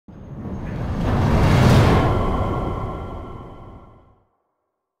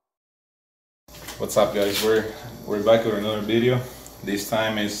What's up, guys? We're back with another video. This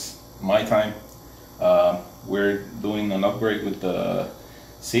time is my time. We're doing an upgrade with the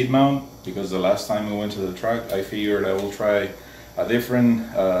seat mount because the last time we went to the track I figured I will try a different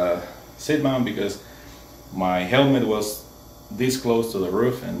seat mount because my helmet was this close to the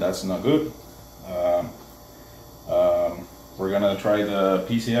roof and that's not good. We're gonna try the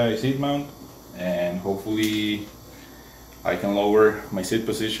PCI seat mount and hopefully I can lower my seat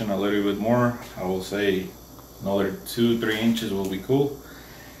position a little bit more. I will say another 2-3 inches will be cool.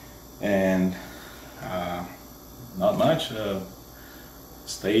 And not much.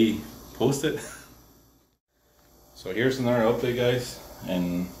 Stay posted. So here's another update, guys,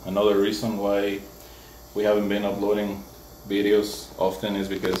 and another reason why we haven't been uploading videos often is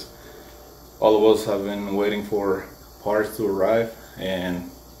because all of us have been waiting for parts to arrive.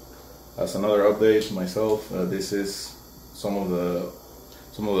 And as another update myself, this is some of the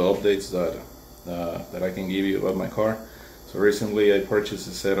updates that I can give you about my car. So recently I purchased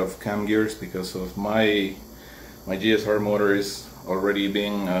a set of cam gears because of my GSR motor is already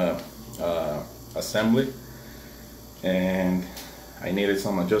being assembled, and I needed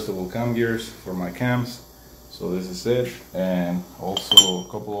some adjustable cam gears for my cams. So this is it, and also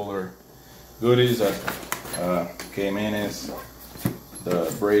a couple other goodies that came in is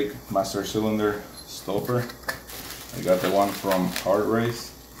the brake master cylinder stopper. I got the one from Hard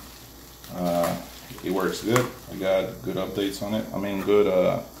Race. It works good. I got good updates on it. I mean, good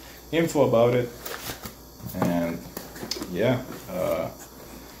info about it. And yeah,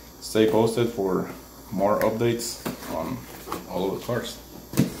 stay posted for more updates on all of the cars.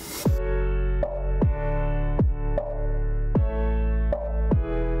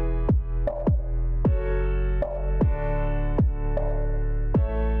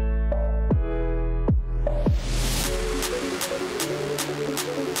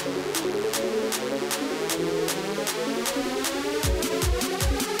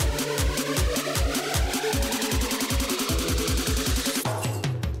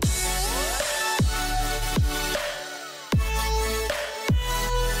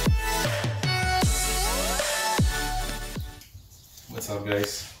 What's up,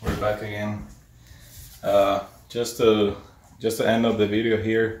 guys? We're back again. Just to end up the video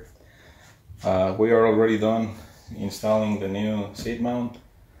here, we are already done installing the new seat mount.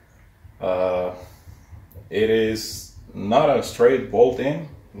 It is not a straight bolt in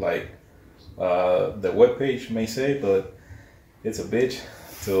like the webpage may say, but it's a bitch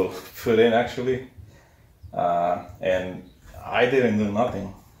to put in actually. And I didn't do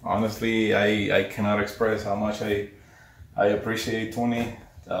nothing. Honestly, I cannot express how much I appreciate Tony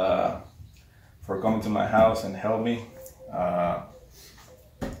for coming to my house and help me.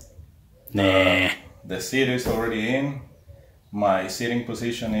 The seat is already in. My sitting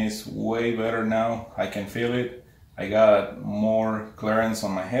position is way better now. I can feel it. I got more clearance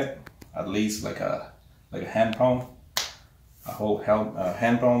on my head, at least like a hand palm, a whole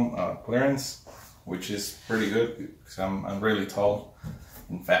hand palm clearance, which is pretty good because I'm really tall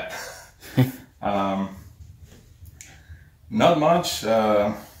and fat. Not much.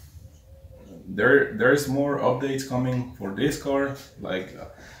 There's more updates coming for this car. Like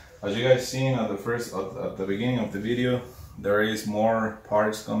as you guys seen at the beginning of the video, there is more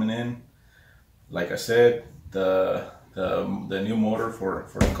parts coming in. Like I said, the new motor for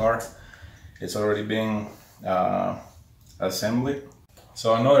the car, it's already being assembled.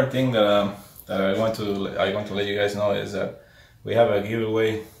 So another thing that I want to let you guys know is that we have a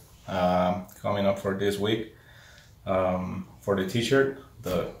giveaway coming up for this week. For the t-shirt,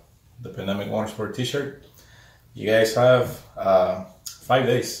 the Pandemic Motorsport t-shirt. You guys have 5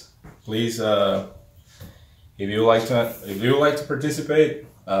 days. Please, if you would like to participate,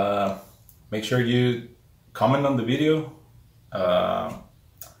 make sure you comment on the video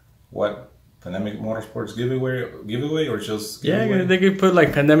what Pandemic Motorsport's giveaway or just giveaway. Yeah, they could put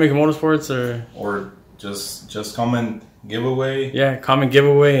like Pandemic Motorsportz or just comment giveaway. Yeah, comment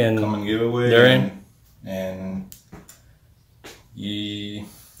giveaway and they're in. And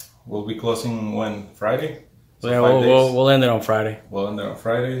we'll be closing when? Friday? So yeah, we'll end it on Friday. We'll end it on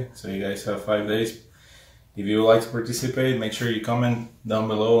Friday. So you guys have 5 days. If you would like to participate, make sure you comment down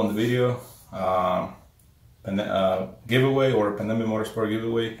below on the video. Giveaway or Pandemic Motorsport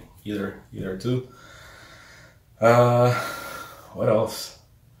giveaway, either two. What else?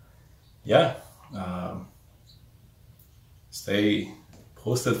 Yeah. Stay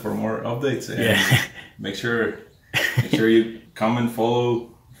posted for more updates and yeah. make sure you comment, follow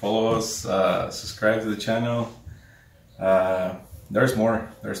us, subscribe to the channel. There's more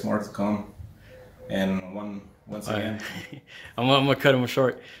to come. And once again, I'm gonna cut him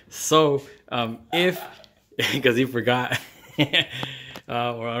short. So if because he forgot, or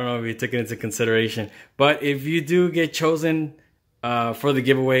I don't know if he took it into consideration, but if you do get chosen for the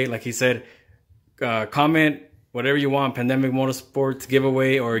giveaway, like he said, comment whatever you want, Pandemic Motorsports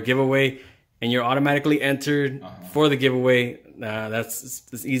giveaway or giveaway, and you're automatically entered for the giveaway. That's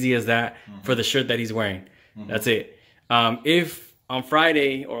as easy as that for the shirt that he's wearing. That's it. If on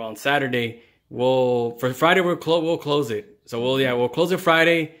Friday or on Saturday, we'll close it. So we'll close it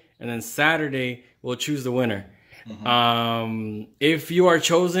Friday, and then Saturday we'll choose the winner. If you are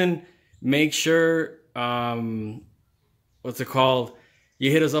chosen, make sure what's it called?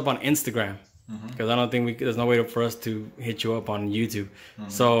 You hit us up on Instagram. Because I don't think there's no way for us to hit you up on YouTube.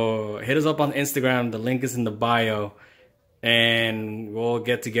 So hit us up on Instagram. The link is in the bio, and we'll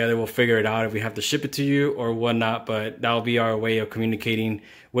get together. We'll figure it out if we have to ship it to you or whatnot. But that'll be our way of communicating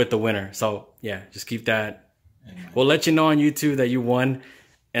with the winner. So yeah, just keep that. We'll let you know on YouTube that you won,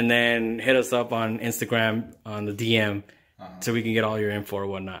 and then hit us up on Instagram on the DM so we can get all your info or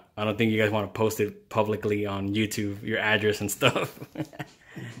whatnot. I don't think you guys want to post it publicly on YouTube, your address and stuff.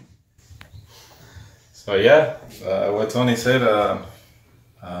 So yeah, what Tony said.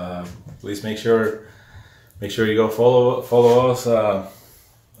 Please make sure you go follow us.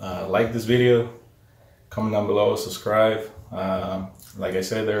 Like this video, comment down below, subscribe. Like I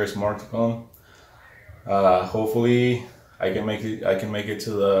said, there is more to come. Hopefully, I can make it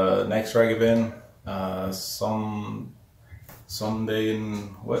to the next drag event. Someday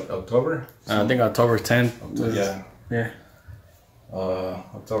in October? I think October 10th. Yeah.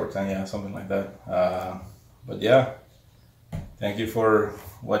 October 10th, yeah, something like that. But yeah, thank you for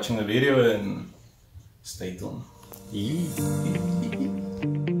watching the video and stay tuned.